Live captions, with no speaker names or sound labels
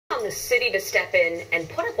on the city to step in and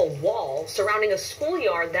put up a wall surrounding a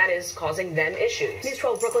schoolyard that is causing them issues. News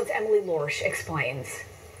 12 Brooklyn's Emily Lorsch explains.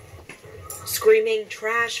 Screaming,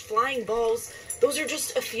 trash, flying balls, those are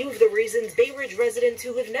just a few of the reasons Bay Ridge residents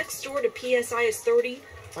who live next door to psis30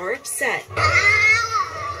 are upset.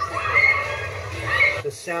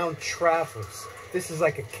 The sound travels. This is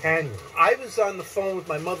like a canyon. I was on the phone with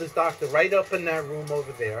my mother's doctor right up in that room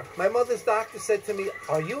over there. My mother's doctor said to me,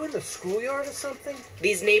 "Are you in the schoolyard or something?"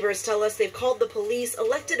 These neighbors tell us they've called the police,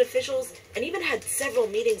 elected officials, and even had several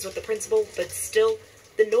meetings with the principal, but still,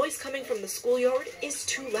 the noise coming from the schoolyard is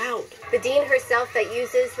too loud. The dean herself that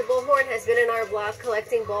uses the bullhorn has been in our block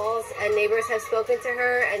collecting balls, and neighbors have spoken to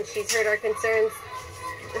her, and she's heard our concerns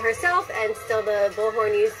herself, and still the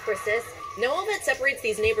bullhorn use persists. Now all that separates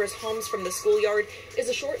these neighbors' homes from the schoolyard is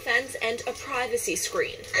a short fence and a privacy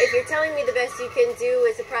screen. If you're telling me the best you can do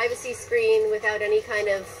is a privacy screen without any kind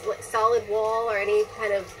of solid wall or any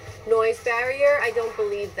kind of noise barrier, I don't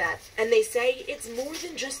believe that. And they say it's more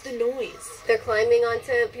than just the noise. They're climbing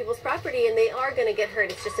onto people's property and they are going to get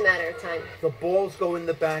hurt. It's just a matter of time. The balls go in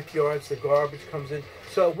the backyards, the garbage comes in.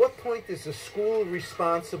 So at what point is the school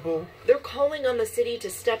responsible? They're calling on the city to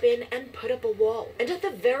step in and put up a wall, and at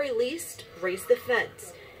the very least, raise the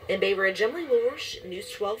fence. In Bay Ridge, Emily Lorsch,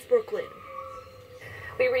 News 12 Brooklyn.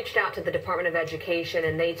 We reached out to the Department of Education,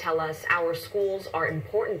 and they tell us our schools are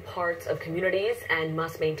important parts of communities and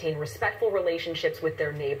must maintain respectful relationships with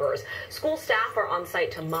their neighbors. School staff are on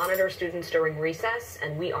site to monitor students during recess,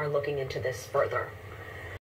 and we are looking into this further.